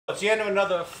It's the end of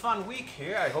another fun week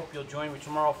here. I hope you'll join me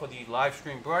tomorrow for the live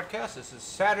stream broadcast. This is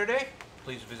Saturday.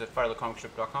 Please visit Phydeaux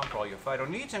for all your Phydeaux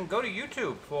needs, and go to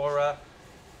YouTube for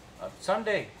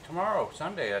Sunday, tomorrow,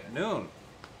 Sunday at noon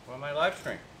for my live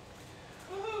stream.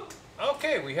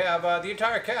 Okay, we have the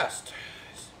entire cast,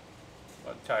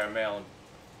 entire male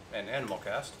and animal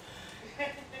cast,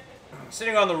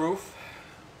 sitting on the roof.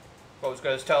 Bo's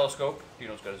got his telescope,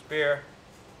 Dino's got his beer.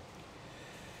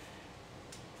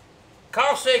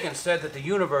 Carl Sagan said that the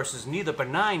universe is neither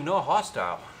benign nor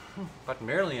hostile, but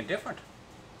merely indifferent.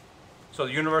 So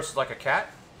the universe is like a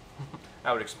cat?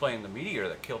 That would explain the meteor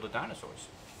that killed the dinosaurs.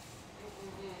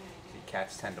 See,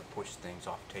 cats tend to push things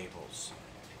off tables.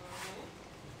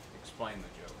 Explain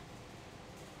the joke.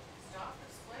 Stop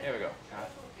explaining. Here we go.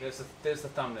 There's the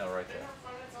thumbnail right there.